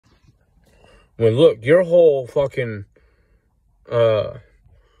When, look, your whole fucking, man,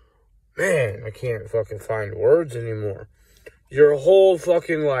 I can't fucking find words anymore. Your whole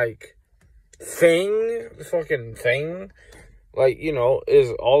fucking, like, fucking thing, like, you know,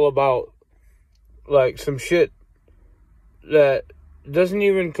 is all about, like, some shit that doesn't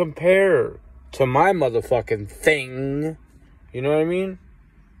even compare to my motherfucking thing. You know what I mean?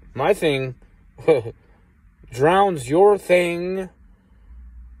 My thing drowns your thing,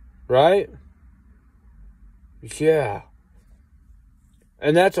 right? Yeah.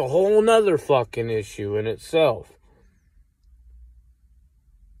 And that's a whole nother fucking issue in itself.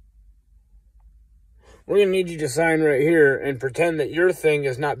 We're going to need you to sign right here and pretend that your thing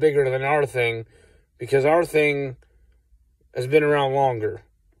is not bigger than our thing, because our thing has been around longer.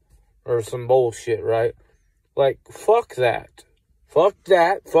 Or some bullshit, right? Like, fuck that. Fuck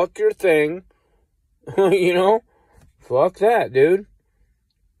that. Fuck your thing. You know? Fuck that, dude.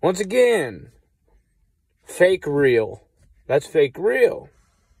 Once again, fake real. That's fake real.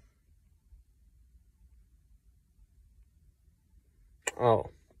 Oh.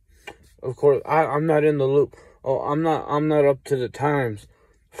 Of course, I'm not in the loop. Oh, I'm not up to the times.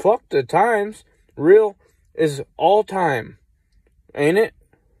 Fuck the times. Real is all time. Ain't it?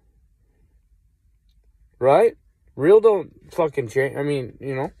 Right? Real don't fucking change. I mean,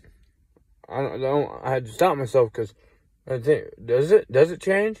 you know, I had to stop myself because does it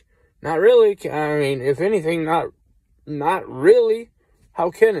change? Not really. I mean, if anything, not really. How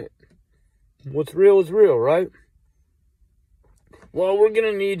can it? What's real is real, right? Well, we're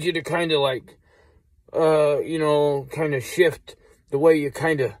gonna need you to kind of like, you know, kind of shift the way you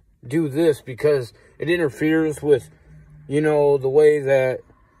kind of do this, because it interferes with, you know, the way that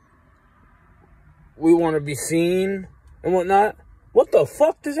we want to be seen and whatnot. What the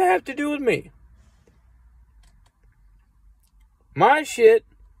fuck does that have to do with me? My shit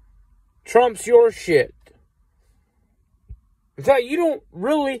trumps your shit. In fact, you don't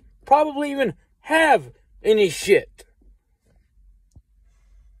really probably even have any shit.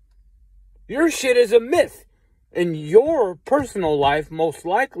 Your shit is a myth in your personal life, most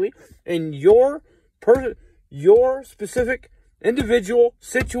likely, in your specific individual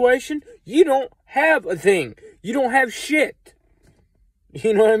situation. You don't have a thing. You don't have shit.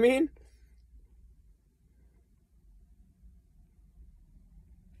 You know what I mean?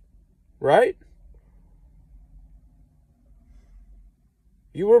 Right?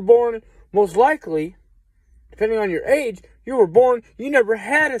 You were born, most likely, depending on your age, you were born, you never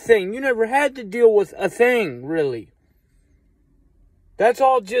had a thing. You never had to deal with a thing, really. That's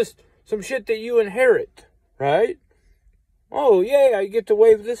all just some shit that you inherit, right? Oh, yeah, I get to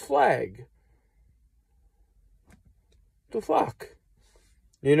wave this flag. The fuck?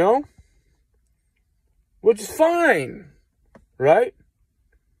 You know? Which is fine, right?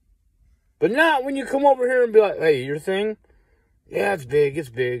 But not when you come over here and be like, hey, your thing? Yeah, it's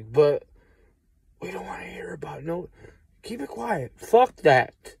big, but we don't want to hear about it. No, keep it quiet. Fuck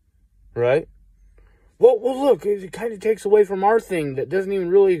that, right? Well, look, it kind of takes away from our thing that doesn't even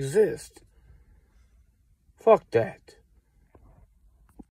really exist. Fuck that.